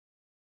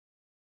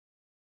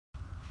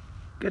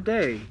Good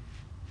day.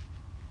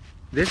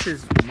 This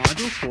is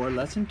Module 4,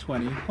 Lesson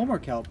 20,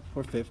 Homework Help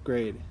for 5th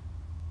grade.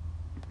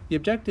 The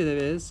objective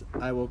is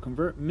I will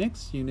convert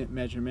mixed unit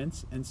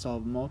measurements and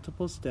solve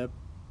multiple step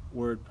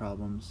word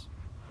problems.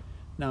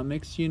 Now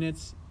mixed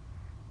units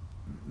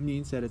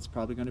means that it's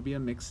probably going to be a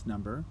mixed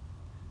number.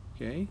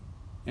 Okay,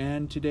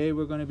 and today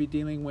we're going to be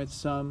dealing with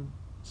some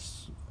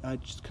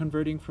just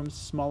converting from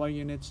smaller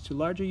units to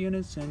larger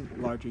units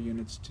and larger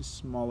units to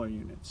smaller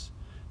units.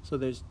 So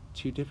there's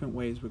two different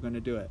ways we're going to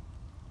do it.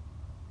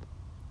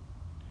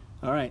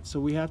 Alright, so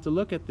we have to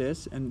look at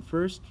this, and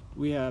first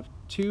we have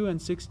 2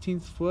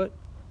 1/16 foot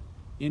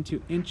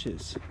into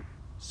inches.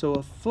 So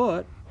a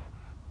foot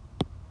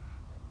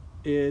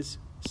is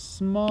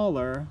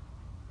smaller,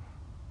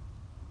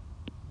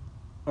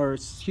 or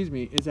excuse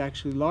me, is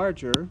actually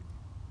larger,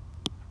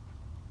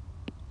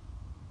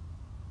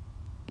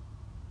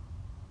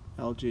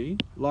 LG,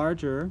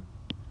 larger,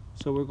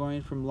 so we're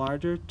going from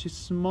larger to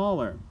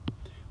smaller.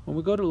 When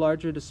we go to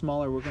larger to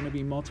smaller, we're going to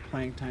be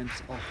multiplying times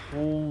a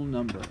whole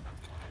number.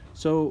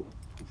 So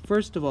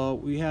first of all,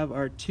 we have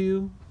our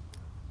 2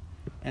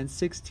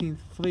 1/16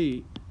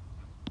 feet,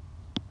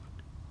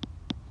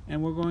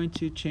 and we're going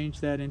to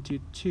change that into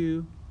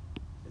 2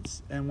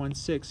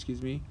 1/6,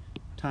 excuse me,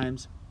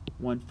 times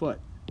 1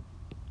 foot.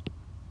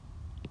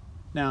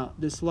 Now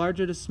this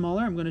larger to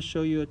smaller, I'm going to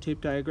show you a tape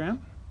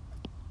diagram.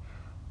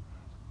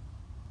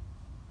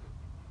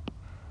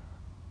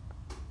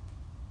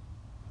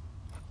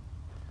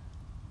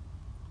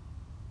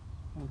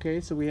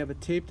 Okay, so we have a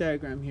tape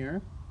diagram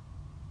here,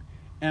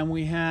 and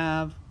we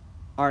have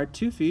our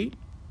 2 feet,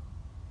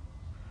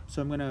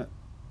 so I'm going to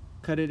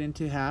cut it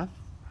into half.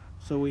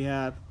 So we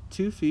have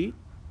 2 feet,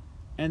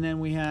 and then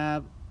we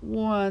have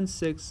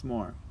 1/6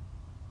 more.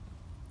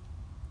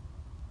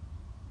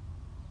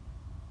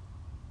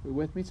 You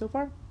with me so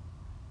far?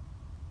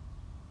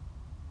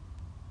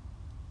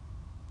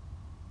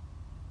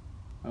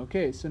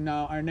 Okay, so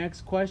now our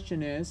next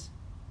question is,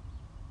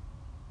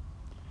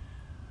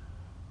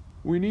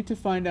 we need to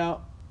find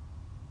out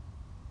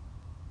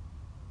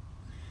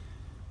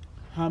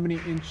how many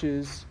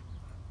inches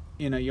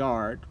in a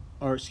yard,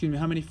 or excuse me,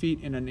 how many feet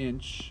in an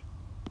inch.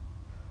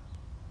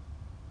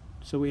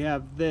 So we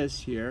have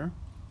this here,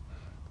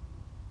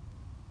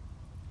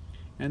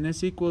 and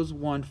this equals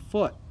 1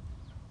 foot.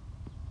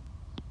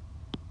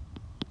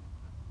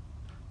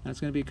 Now it's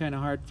going to be kind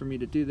of hard for me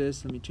to do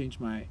this. Let me change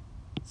my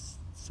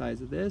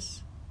size of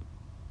this.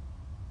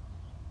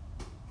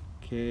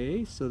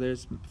 Okay, so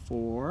there's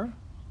 4,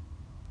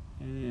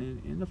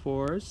 and in the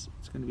 4s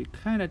it's going to be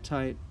kind of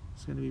tight.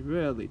 It's going to be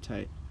really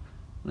tight.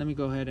 Let me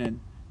go ahead and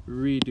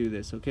redo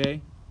this,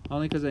 okay?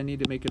 Only because I need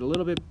to make it a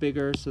little bit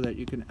bigger so that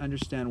you can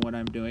understand what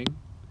I'm doing,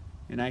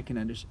 and I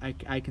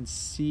can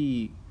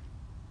see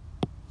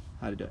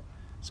how to do it.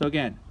 So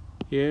again,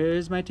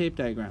 here's my tape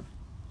diagram.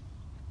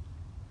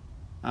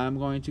 I'm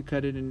going to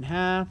cut it in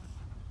half,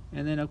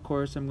 and then of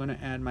course I'm going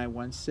to add my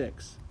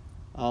 1/6.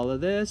 All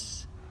of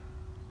this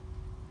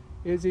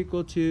is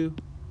equal to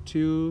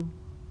 2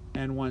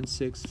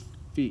 1/6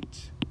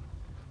 feet.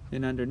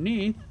 Then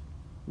underneath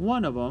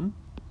one of them,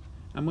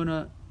 I'm going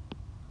to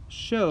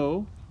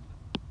show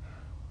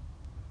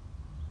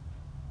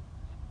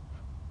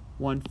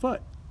 1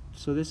 foot.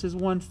 So this is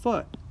 1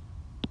 foot.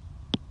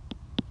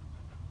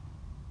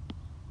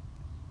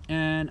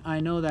 And I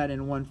know that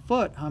in 1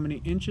 foot, how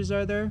many inches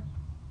are there?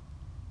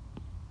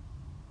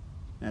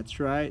 That's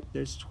right,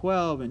 there's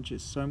 12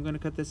 inches. So I'm going to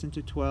cut this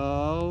into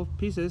 12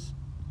 pieces.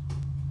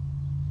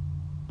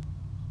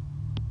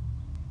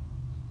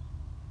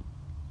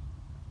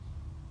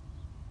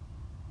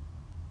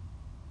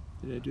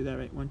 Did I do that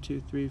right? 1, 2,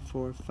 3,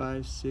 4,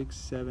 5, 6,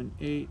 7,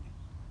 8.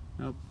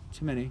 Nope,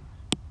 too many.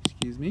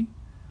 Excuse me.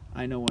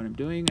 I know what I'm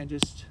doing. I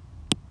just,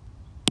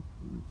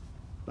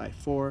 by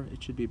 4,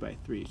 it should be by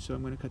 3. So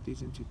I'm going to cut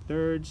these into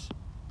thirds.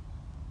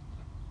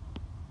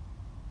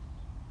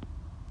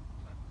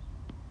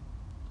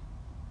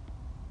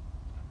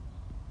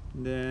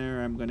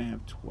 There, I'm going to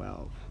have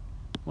 12.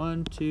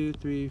 1, 2,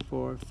 3,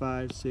 4,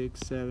 5, 6,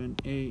 7,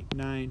 8,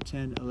 9,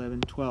 10,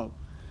 11, 12.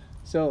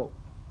 So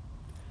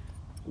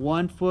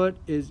 1 foot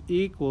is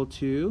equal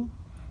to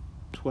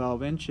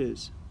 12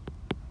 inches.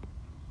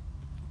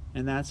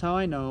 And that's how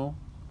I know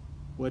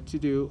what to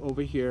do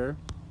over here.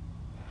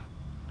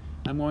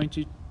 I'm going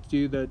to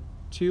do the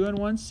 2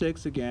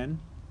 1/6 again,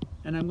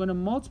 and I'm going to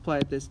multiply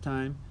it this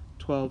time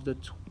 12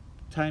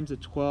 times the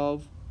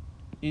 12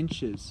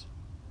 inches.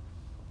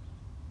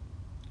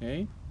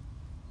 Okay?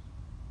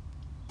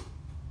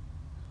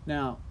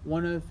 Now,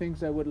 one of the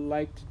things I would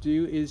like to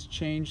do is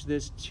change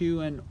this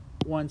 2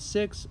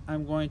 1/6.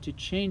 I'm going to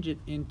change it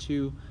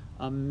into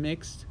a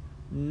mixed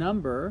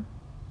number.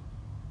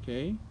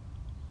 Okay?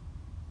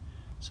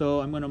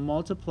 So I'm going to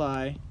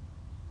multiply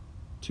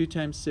 2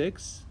 times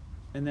 6,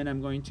 and then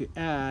I'm going to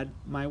add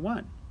my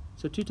 1.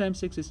 So 2 times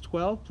 6 is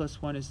 12,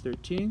 plus 1 is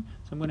 13.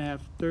 So I'm going to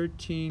have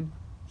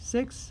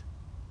 13/6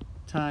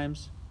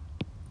 times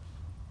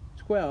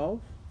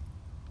 12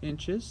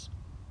 inches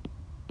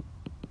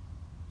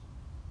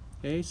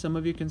Okay, some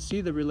of you can see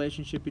the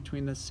relationship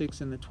between the 6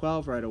 and the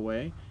 12 right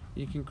away.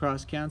 You can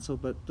cross cancel,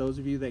 but those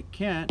of you that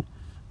can't,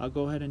 I'll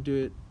go ahead and do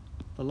it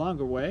the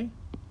longer way.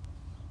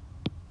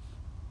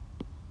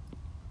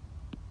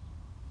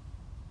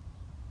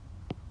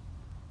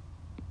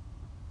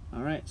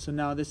 Alright, so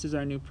now this is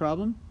our new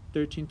problem.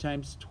 13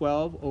 times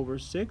 12 over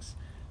 6.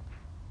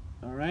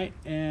 Alright,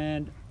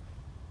 and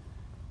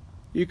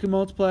you can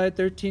multiply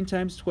 13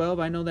 times 12.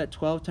 I know that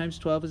 12 times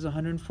 12 is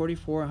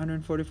 144.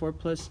 144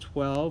 plus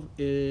 12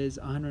 is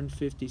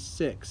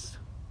 156.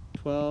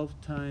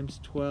 12 times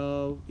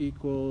 12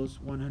 equals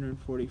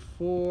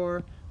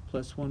 144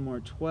 plus one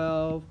more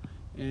 12,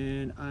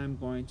 and I'm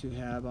going to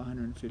have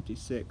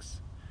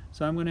 156.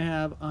 So I'm going to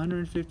have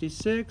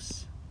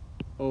 156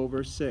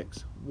 over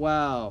 6.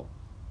 Wow,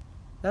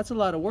 that's a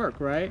lot of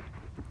work, right?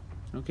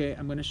 Okay,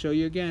 I'm going to show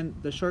you again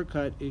the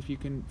shortcut if you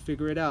can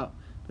figure it out.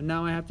 But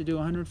now I have to do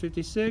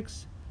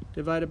 156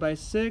 divided by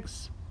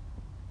 6.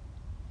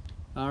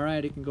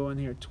 Alright, it can go in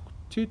here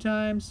 2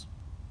 times.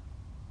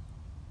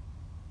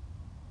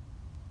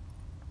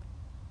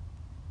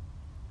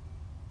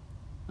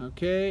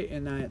 Okay,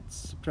 and I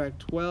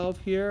subtract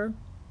 12 here,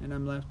 and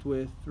I'm left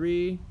with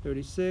 3,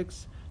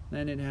 36.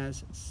 Then it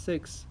has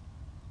 6,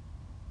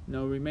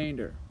 no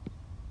remainder.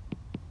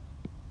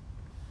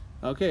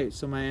 Okay,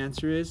 so my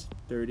answer is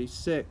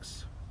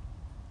 36.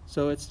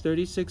 So it's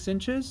 36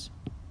 inches.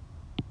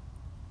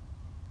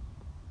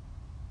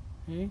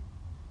 Okay,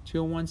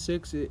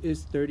 2016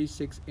 is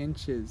 36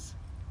 inches.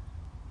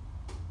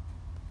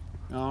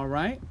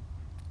 Alright,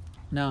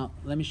 now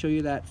let me show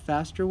you that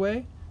faster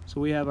way. So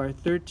we have our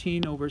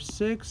 13 over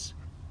 6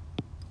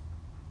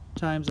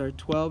 times our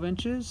 12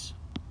 inches.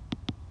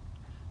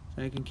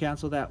 So I can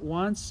cancel that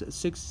once.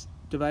 6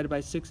 divided by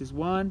 6 is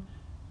 1.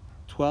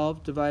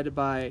 12 divided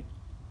by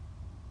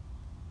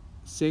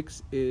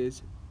 6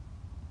 is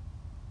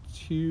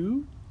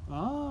 2.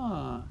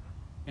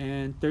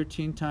 And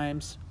 13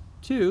 times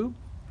 2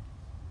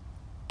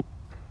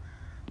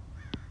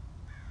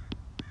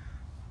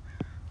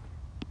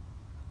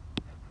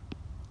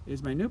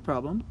 is my new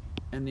problem,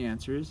 and the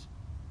answer is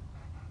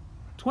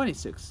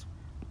 26.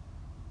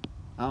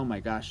 Oh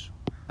my gosh,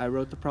 I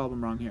wrote the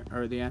problem wrong here,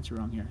 or the answer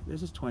wrong here.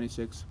 This is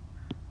 26.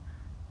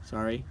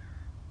 Sorry.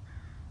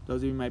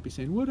 Those of you might be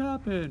saying, what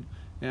happened?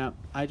 Yeah,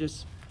 I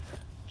just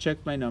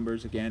checked my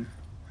numbers again.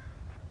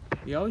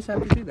 You always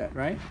have to do that,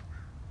 right?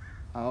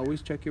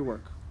 Always check your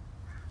work.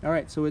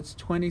 Alright, so it's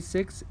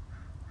 26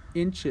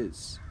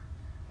 inches.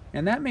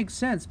 And that makes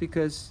sense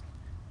because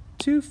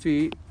 2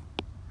 feet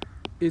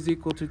is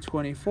equal to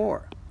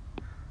 24.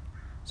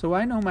 So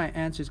I know my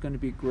answer is going to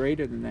be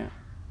greater than that.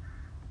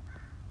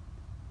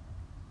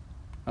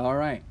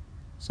 Alright,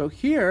 so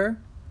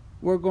here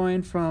we're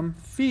going from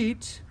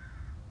feet,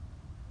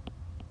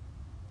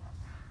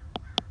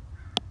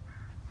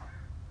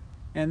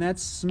 and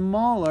that's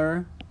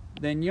smaller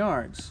than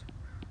yards.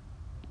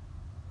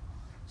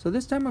 So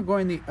this time we're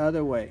going the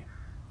other way.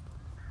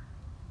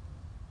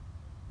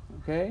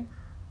 Okay?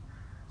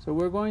 So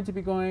we're going to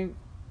be going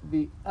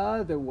the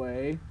other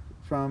way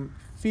from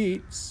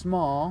feet,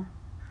 small,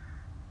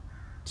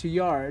 to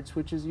yards,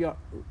 which is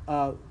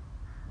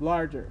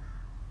larger.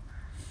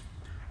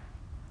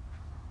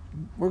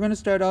 We're going to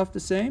start off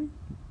the same.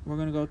 We're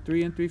going to go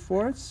 3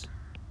 3/4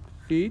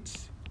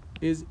 feet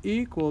is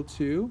equal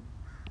to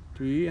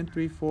 3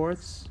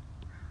 3/4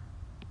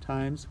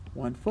 times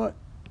 1 foot.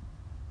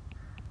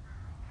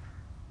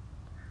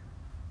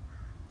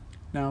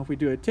 Now if we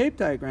do a tape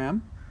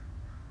diagram,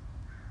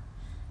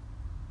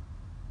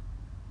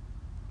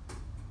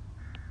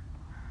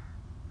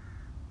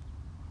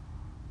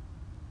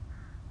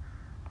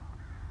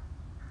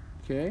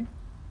 okay,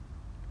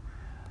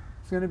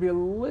 it's going to be a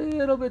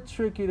little bit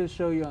tricky to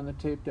show you on the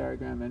tape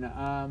diagram, and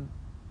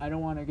I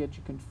don't want to get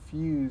you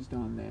confused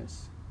on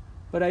this,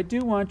 but I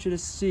do want you to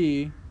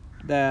see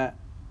that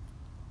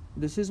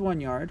this is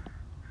 1 yard,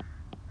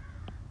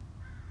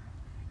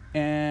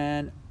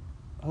 and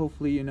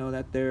hopefully you know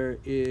that there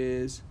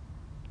is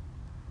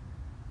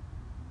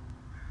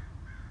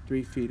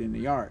 3 feet in the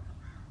yard.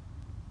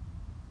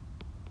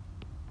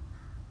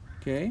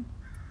 Okay,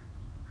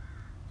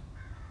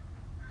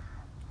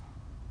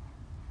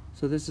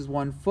 so this is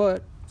 1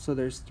 foot, so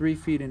there's 3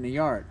 feet in the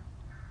yard.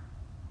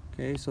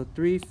 Okay, so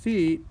 3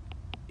 feet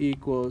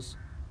equals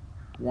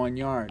 1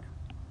 yard.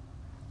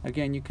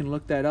 Again, you can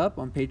look that up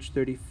on page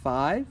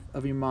 35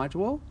 of your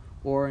module,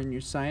 or in your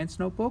science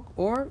notebook,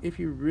 or if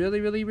you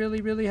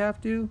really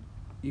have to,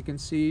 you can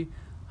see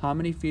how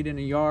many feet in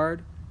a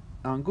yard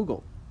on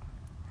Google.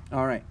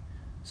 Alright,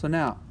 so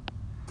now,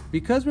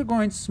 because we're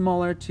going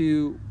smaller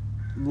to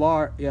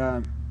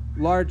larger,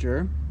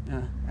 larger,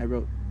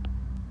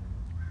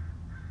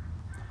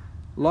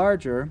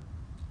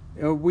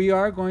 we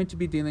are going to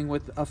be dealing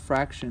with a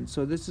fraction.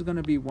 So this is going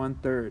to be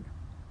 1/3.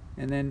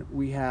 And then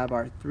we have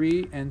our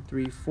 3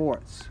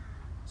 3/4.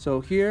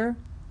 So here,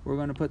 we're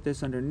going to put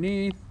this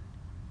underneath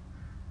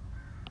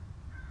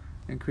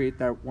and create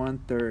that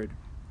 1/3.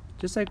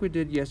 Just like we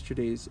did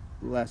yesterday's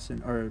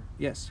lesson, or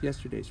yes,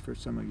 yesterday's for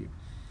some of you.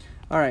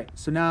 All right,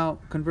 so now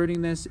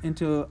converting this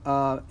into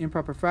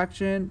improper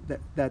fraction,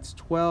 that's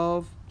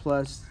 12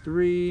 plus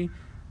 3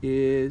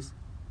 is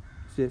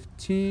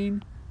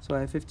 15. So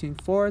I have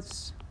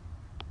 15/4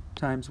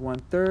 times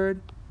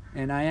 1/3,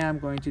 and I am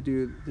going to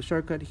do the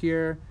shortcut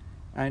here.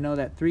 I know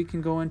that 3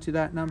 can go into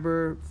that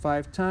number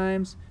 5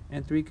 times,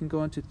 and 3 can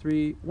go into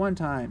 3 one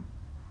time.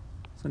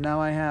 So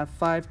now I have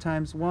 5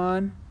 times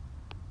 1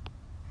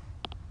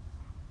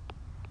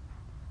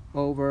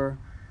 over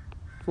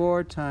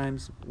 4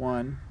 times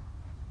 1,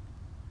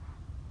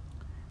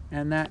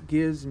 and that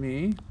gives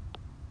me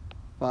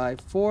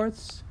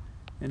 5/4,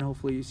 and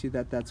hopefully you see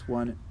that that's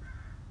 1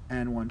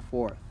 and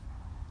 1/4.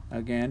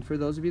 Again, for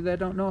those of you that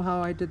don't know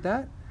how I did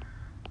that,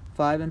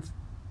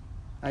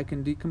 I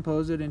can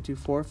decompose it into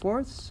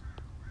 4/4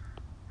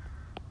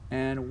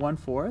 and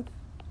 1/4,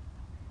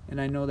 and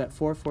I know that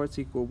 4/4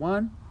 equal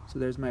 1, so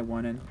there's my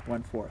 1 and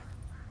 1/4.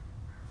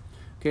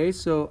 Okay,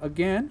 so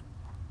again,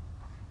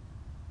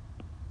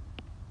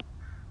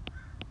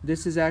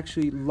 this is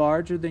actually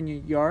larger than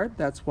your yard.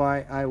 That's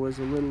why I was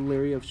a little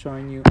leery of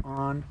showing you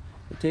on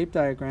the tape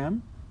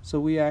diagram. So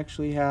we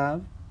actually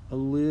have a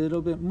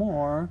little bit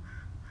more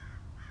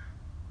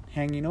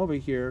hanging over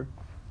here.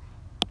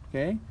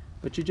 Okay,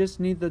 but you just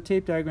need the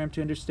tape diagram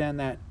to understand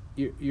that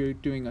you're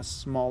doing a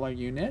smaller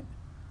unit.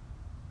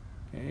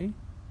 Okay,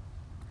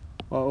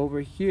 while over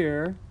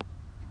here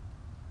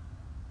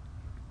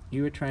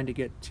you were trying to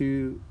get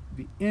to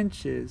the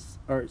inches,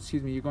 or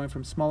excuse me, you're going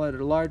from smaller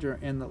to larger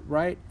in the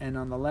right, and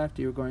on the left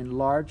you're going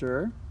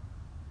larger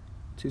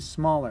to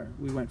smaller.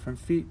 We went from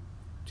feet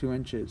to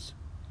inches.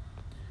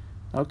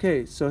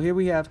 Okay, so here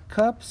we have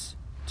cups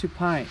to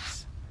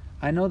pints.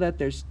 I know that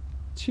there's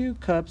 2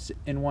 cups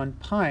in 1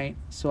 pint,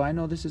 so I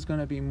know this is going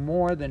to be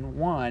more than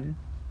 1.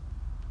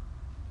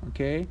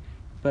 Okay,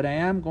 but I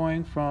am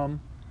going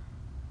from,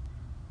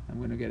 I'm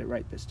going to get it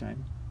right this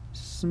time,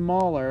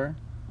 smaller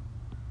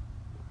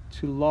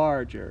to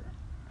larger.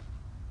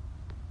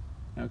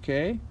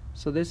 Okay,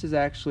 so this is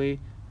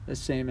actually the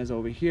same as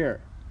over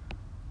here.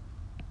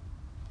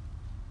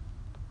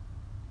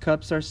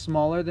 Cups are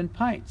smaller than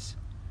pints,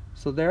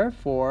 so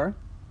therefore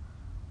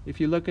if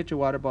you look at your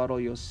water bottle,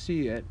 you'll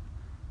see it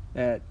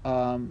that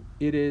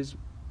it is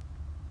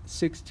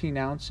 16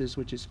 ounces,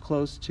 which is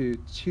close to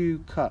 2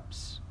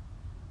 cups.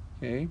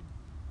 Okay,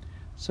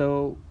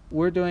 so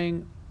we're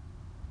doing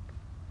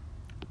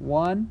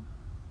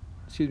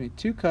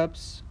 2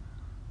 cups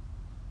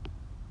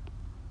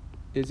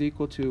is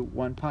equal to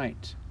 1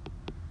 pint.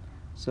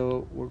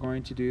 So we're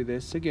going to do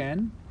this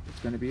again. It's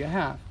going to be a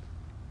half.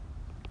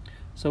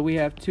 So we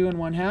have 2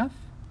 1/2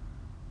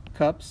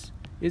 cups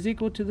is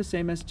equal to the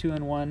same as 2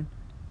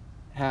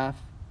 1/2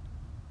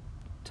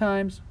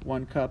 times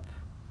 1 cup.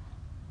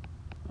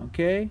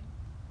 Okay,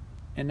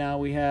 and now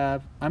we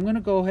have, I'm going to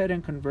go ahead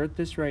and convert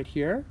this right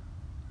here.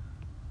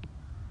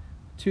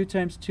 2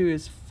 times 2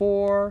 is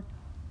 4,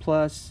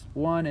 plus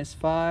 1 is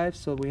 5,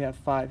 so we have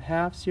 5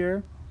 halves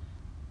here.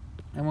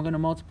 And we're going to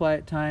multiply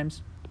it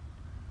times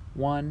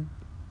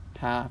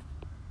 1/2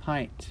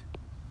 pint.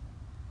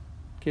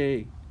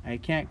 Okay, I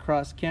can't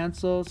cross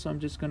cancel, so I'm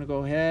just going to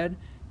go ahead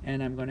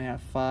and I'm going to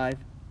have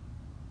 5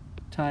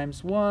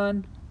 times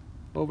 1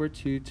 over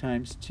 2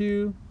 times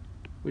 2,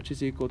 which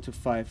is equal to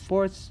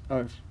 5/4,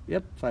 or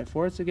yep,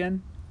 5/4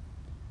 again.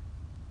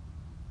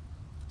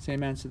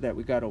 Same answer that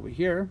we got over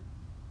here,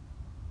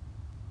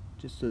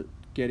 just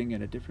getting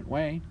it a different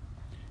way,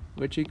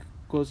 which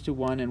equals to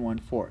 1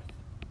 1/4.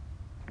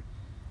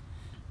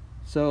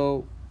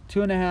 So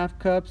 2 1/2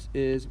 cups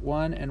is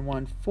 1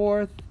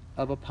 1/4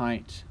 of a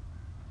pint.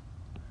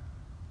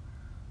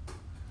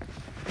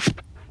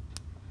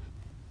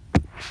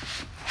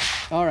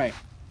 All right,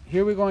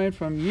 here we're going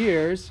from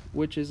years,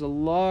 which is a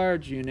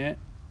large unit,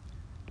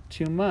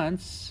 to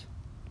months,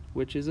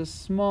 which is a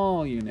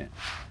small unit.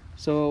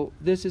 So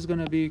this is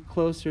going to be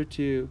closer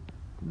to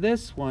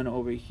this one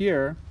over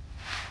here.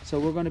 So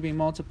we're going to be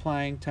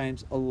multiplying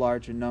times a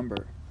larger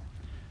number.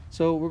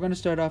 So we're going to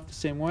start off the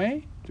same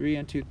way, 3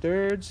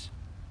 2/3.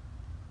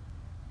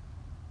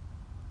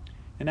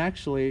 And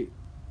actually,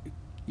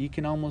 you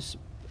can almost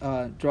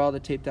draw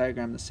the tape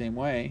diagram the same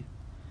way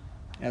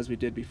as we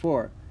did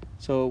before.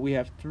 So we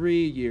have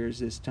 3 years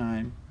this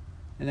time,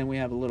 and then we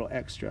have a little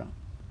extra.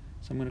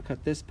 So I'm going to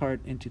cut this part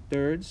into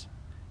thirds,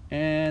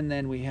 and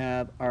then we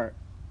have our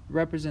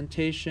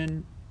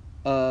representation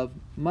of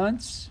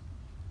months.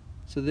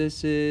 So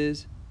this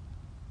is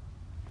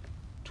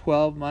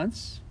 12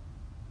 months,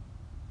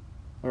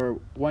 or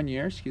 1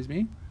 year, excuse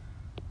me.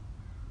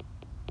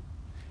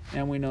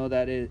 And we know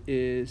that it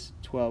is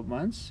 12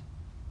 months.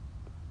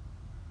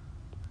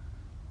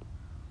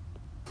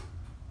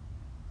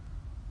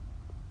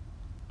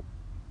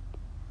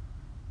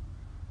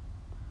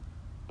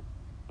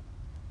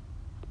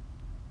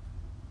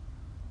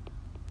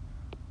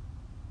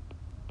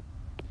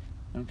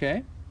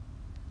 Okay,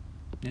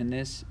 and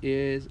this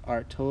is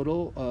our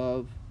total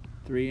of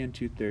 3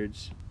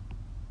 2/3.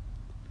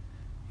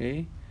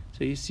 Okay,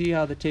 so you see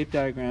how the tape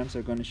diagrams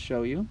are going to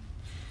show you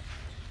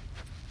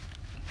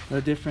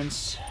the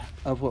difference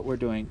of what we're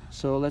doing.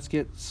 So let's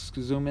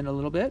zoom in a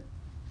little bit.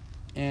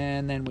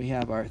 And then we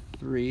have our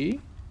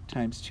 3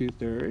 times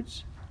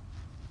 2/3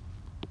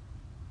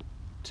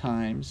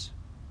 times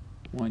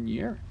 1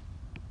 year.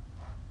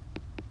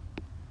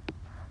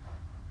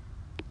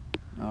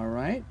 All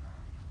right.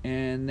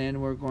 And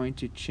then we're going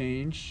to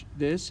change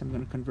this. I'm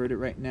going to convert it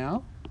right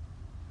now.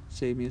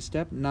 Save me a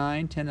step.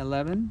 9, 10,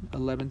 11,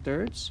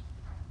 11/3.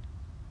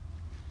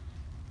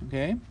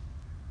 Okay.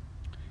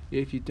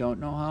 If you don't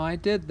know how I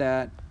did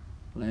that,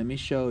 let me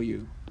show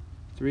you.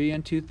 3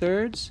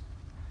 2/3.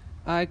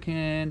 I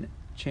can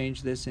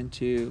change this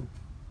into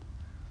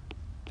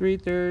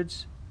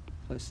 3/3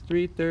 plus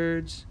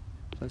 3/3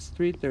 plus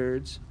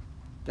 3/3.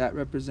 That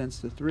represents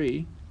the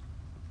 3.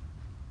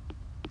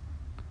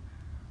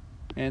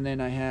 And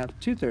then I have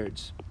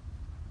 2/3.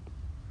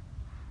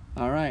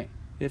 Alright,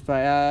 if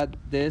I add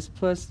this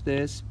plus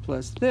this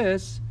plus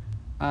this,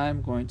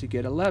 I'm going to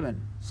get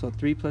 11. So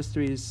 3 plus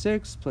 3 is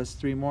 6, plus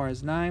 3 more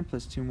is 9,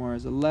 plus 2 more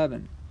is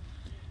 11.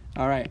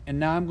 Alright, and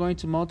now I'm going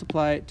to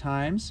multiply it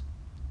times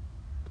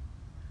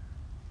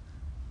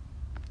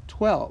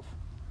 12.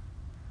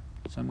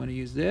 So I'm going to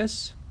use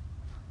this.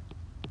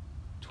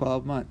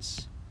 12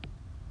 months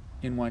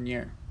in 1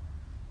 year.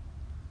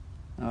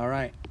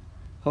 Alright.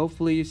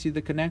 Hopefully you see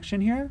the connection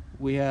here.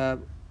 We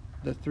have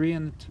the 3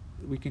 and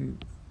we can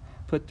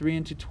put 3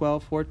 into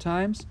 12 4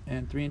 times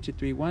and 3 into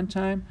 3 1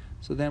 time.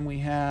 So then we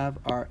have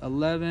our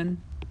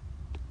 11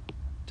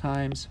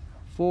 times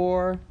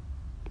 4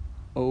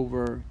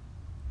 over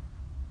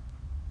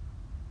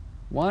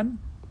 1.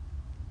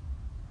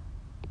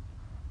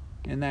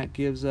 And that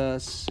gives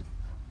us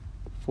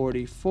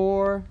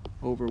 44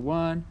 over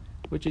 1,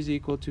 which is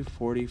equal to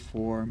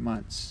 44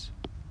 months.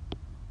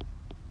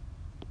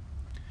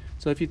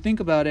 So if you think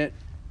about it,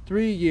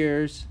 3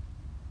 years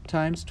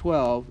times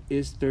 12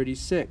 is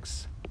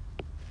 36.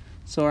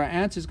 So our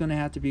answer is going to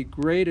have to be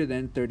greater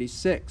than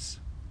 36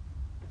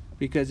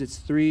 because it's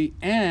 3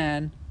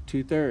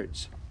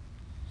 2/3.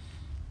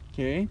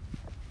 Okay?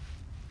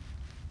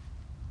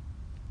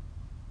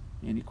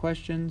 Any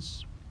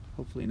questions?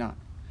 Hopefully not.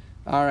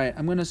 Alright,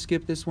 I'm going to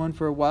skip this one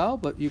for a while,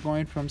 but you're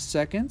going from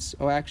seconds.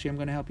 Oh, actually, I'm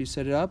going to help you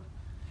set it up.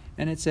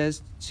 And it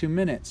says to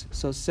minutes.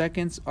 So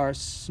seconds are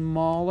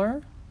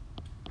smaller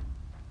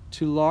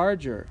to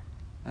larger.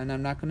 And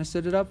I'm not going to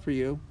set it up for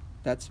you.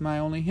 That's my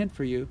only hint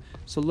for you.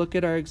 So look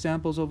at our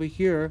examples over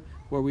here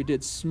where we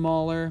did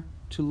smaller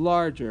to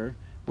larger.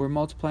 We're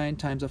multiplying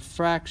times a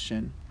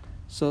fraction.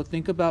 So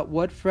think about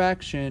what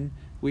fraction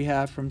we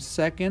have from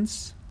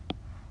seconds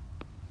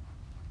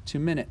to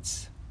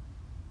minutes.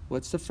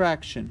 What's the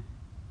fraction?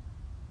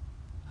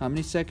 How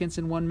many seconds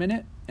in 1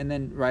 minute? And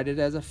then write it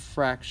as a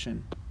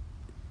fraction.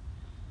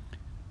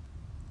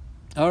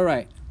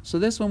 Alright, so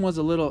this one was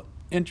a little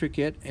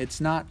intricate. It's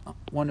not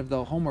one of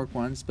the homework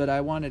ones, but I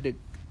wanted to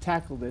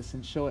tackle this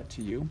and show it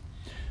to you.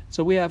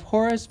 So we have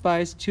Horace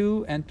buys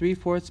 2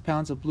 3/4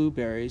 pounds of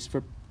blueberries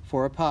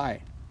for a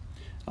pie.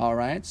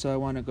 Alright, so I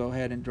want to go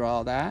ahead and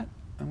draw that.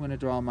 I'm going to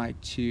draw my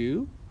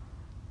 2.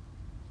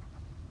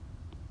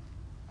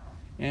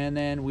 And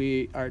then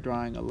we are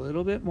drawing a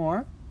little bit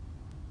more.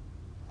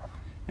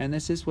 And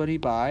this is what he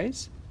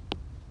buys.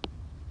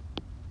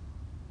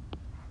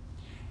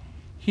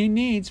 He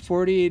needs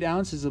 48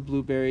 ounces of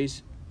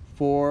blueberries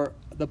for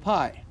the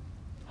pie.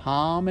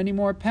 How many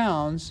more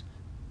pounds,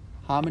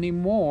 how many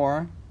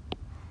more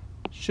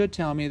should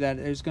tell me that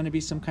there's going to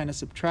be some kind of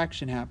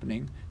subtraction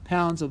happening.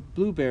 Pounds of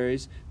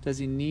blueberries does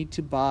he need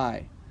to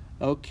buy?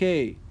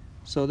 Okay,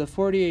 so the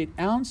 48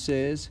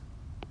 ounces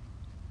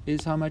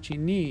is how much he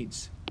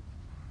needs.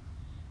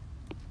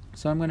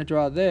 So I'm going to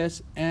draw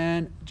this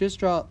and just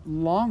draw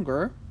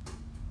longer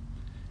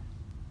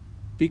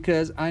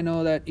because I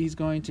know that he's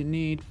going to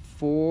need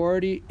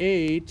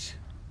 48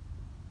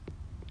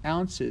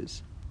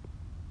 ounces.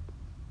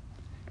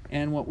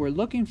 And what we're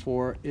looking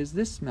for is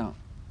this amount.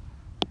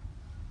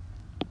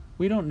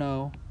 We don't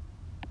know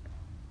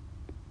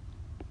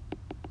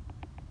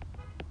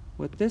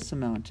what this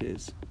amount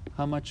is.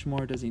 How much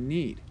more does he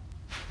need?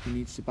 He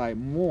needs to buy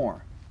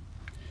more.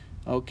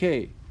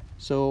 Okay,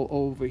 so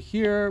over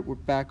here, we're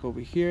back over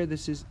here.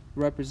 This is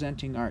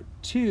representing our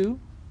 2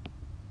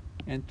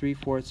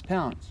 3/4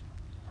 pounds.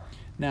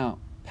 Now,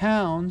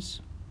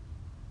 pounds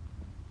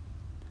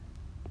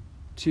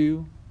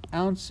to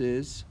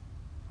ounces,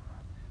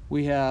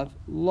 we have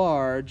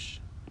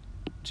large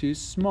to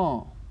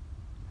small.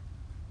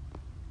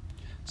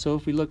 So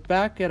if we look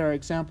back at our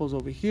examples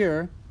over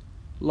here,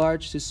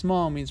 large to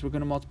small means we're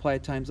going to multiply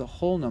it times a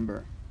whole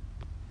number.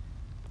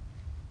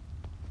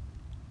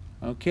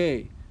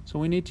 Okay, so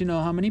we need to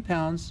know how many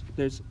pounds.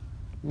 There's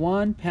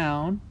 1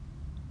 pound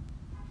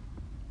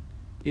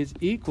is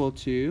equal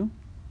to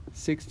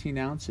 16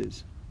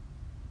 ounces.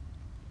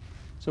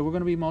 So we're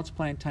going to be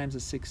multiplying times a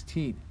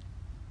 16.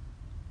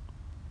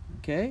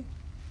 Okay?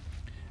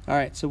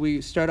 Alright, so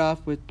we start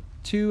off with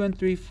 2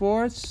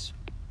 3/4.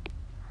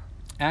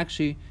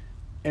 Actually,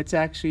 it's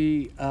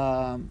actually,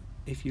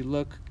 if you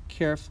look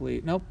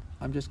carefully, nope,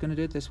 I'm just going to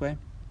do it this way.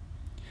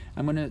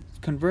 I'm going to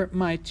convert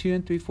my 2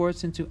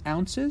 3/4 into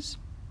ounces.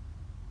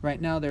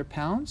 Right now they're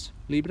pounds,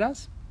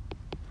 libras.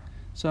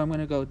 So I'm going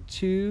to go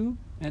 2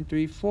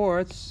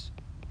 3/4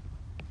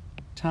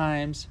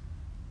 times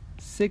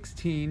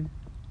 16.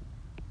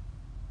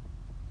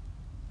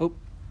 Oh,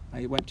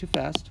 I went too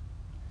fast.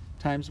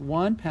 Times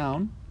 1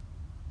 pound.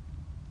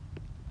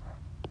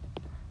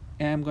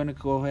 And I'm going to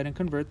go ahead and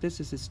convert this.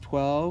 This is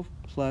 12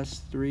 plus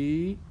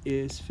 3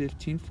 is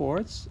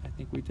 15/4. I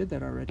think we did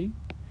that already.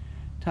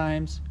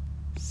 Times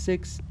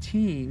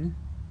 16,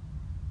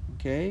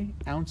 okay,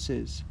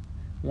 ounces.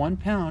 1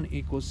 pound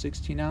equals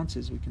 16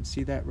 ounces. We can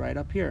see that right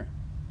up here.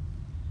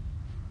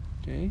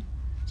 Okay,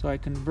 so I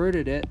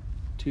converted it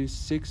to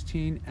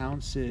 16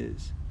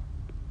 ounces.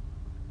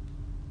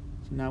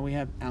 So now we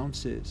have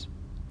ounces.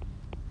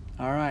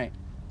 All right,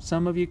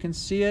 some of you can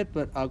see it,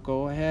 but I'll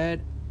go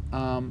ahead.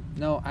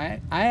 No,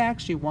 I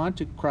actually want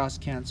to cross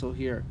cancel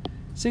here.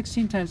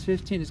 16 times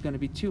 15 is going to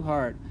be too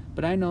hard,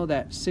 but I know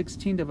that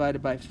 16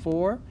 divided by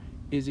 4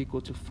 is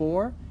equal to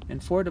 4,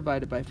 and 4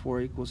 divided by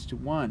 4 equals to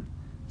 1.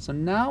 So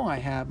now I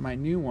have my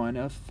new one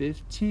of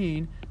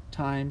 15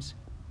 times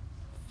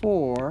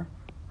 4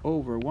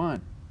 over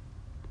 1.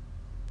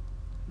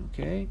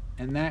 Okay,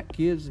 and that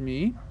gives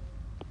me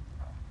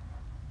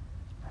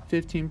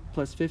 15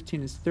 plus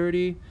 15 is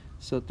 30,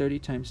 so 30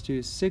 times 2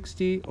 is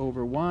 60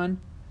 over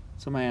 1.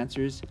 So my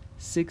answer is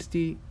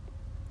 60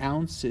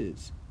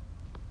 ounces.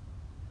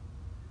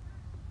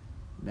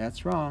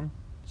 That's wrong.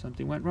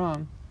 Something went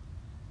wrong.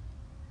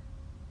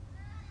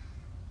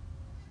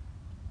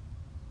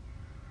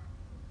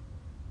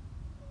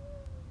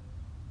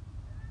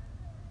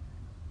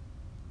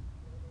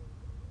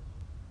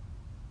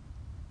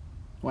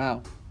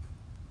 Wow.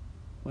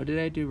 What did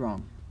I do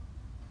wrong?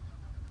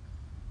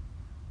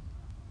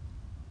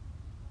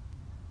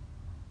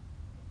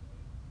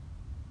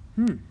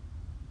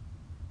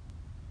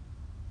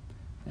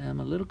 I'm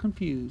a little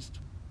confused.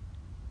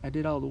 I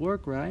did all the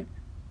work right.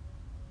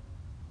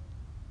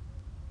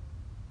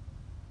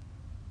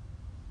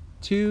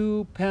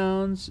 2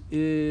 pounds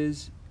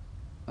is,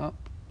 oh,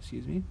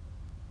 excuse me,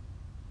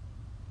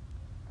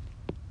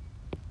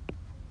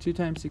 2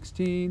 times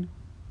 16.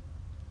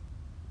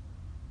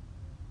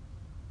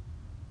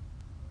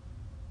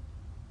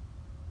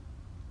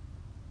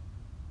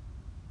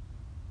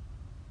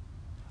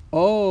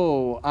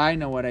 Oh, I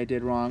know what I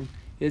did wrong.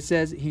 It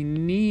says he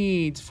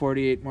needs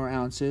 48 more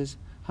ounces.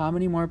 How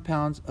many more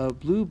pounds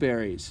of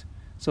blueberries?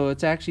 So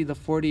it's actually the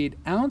 48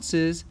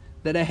 ounces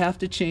that I have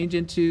to change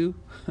into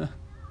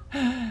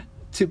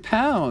to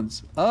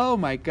pounds. Oh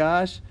my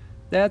gosh,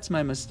 that's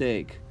my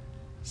mistake.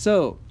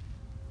 So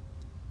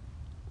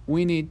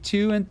we need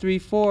 2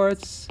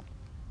 3/4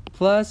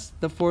 plus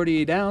the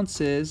 48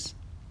 ounces.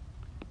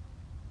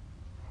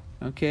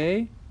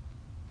 Okay,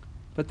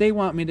 but they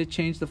want me to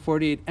change the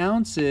 48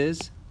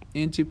 ounces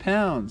into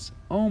pounds.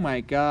 Oh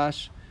my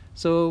gosh,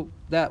 so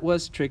that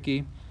was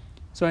tricky.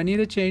 So I need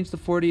to change the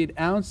 48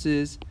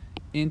 ounces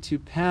into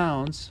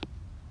pounds.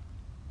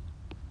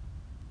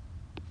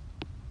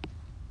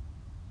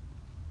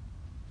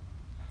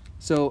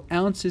 So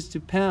ounces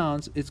to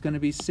pounds, it's going to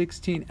be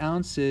 16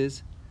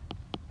 ounces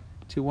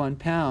to 1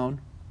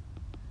 pound.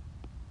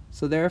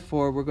 So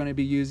therefore we're going to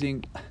be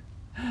using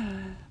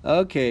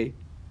okay,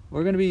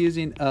 we're going to be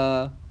using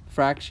a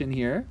fraction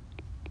here.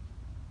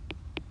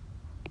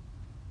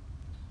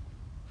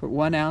 For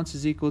 1 ounce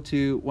is equal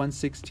to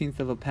 1/16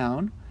 of a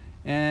pound,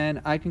 and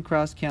I can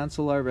cross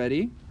cancel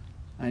already.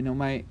 I know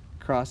my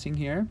crossing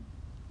here.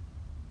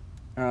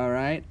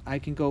 Alright, I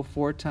can go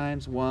 4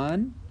 times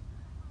 1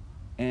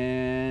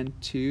 and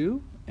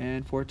 2,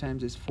 and 4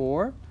 times is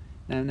 4.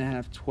 Now I'm going to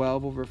have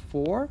 12 over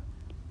 4.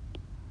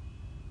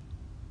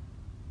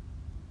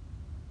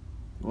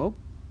 Well,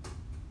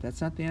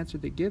 that's not the answer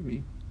they give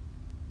me.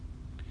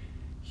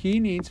 He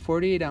needs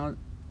 48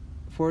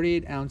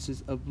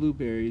 ounces of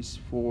blueberries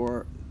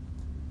for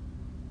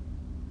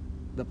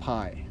the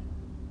pie.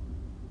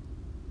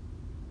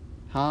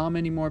 How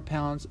many more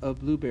pounds of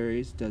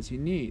blueberries does he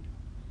need?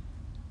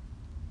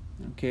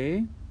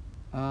 Okay.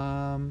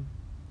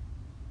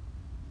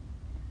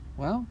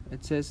 Well,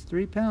 it says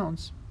 3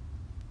 pounds.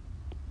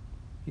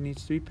 He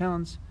needs 3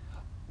 pounds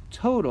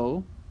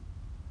total.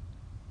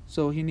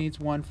 So he needs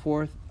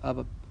 1/4 of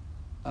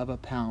a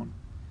pound.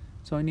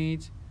 So he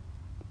needs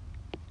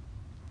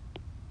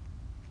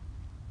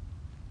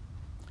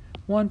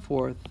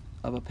 1/4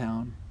 of a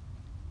pound.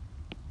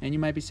 And you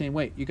might be saying,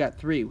 wait, you got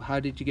 3. How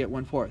did you get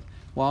 1/4?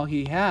 Well,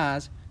 he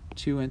has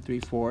 2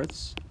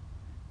 3/4,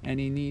 and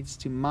he needs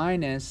to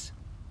minus,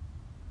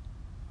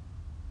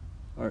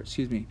 or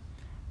excuse me,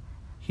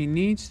 he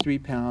needs 3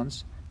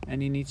 pounds,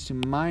 and he needs to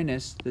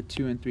minus the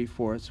 2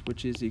 3/4,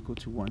 which is equal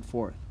to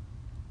 1/4.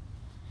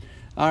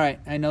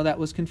 Alright, I know that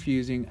was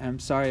confusing. I'm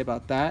sorry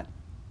about that.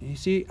 You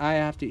see, I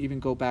have to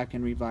even go back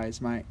and revise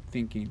my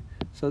thinking.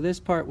 So this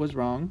part was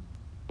wrong.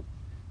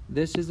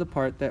 This is the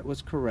part that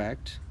was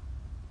correct.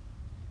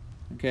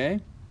 Okay?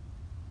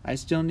 I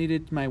still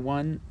needed my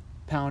 1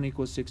 pound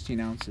equals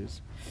 16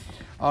 ounces.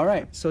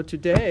 Alright, so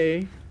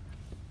today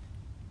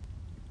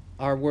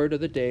our word of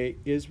the day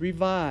is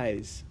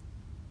revise.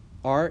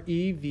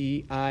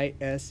 R-E-V-I-S-E.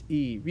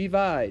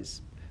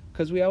 Revise.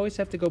 Because we always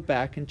have to go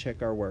back and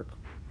check our work.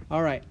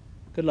 All right.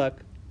 Good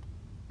luck.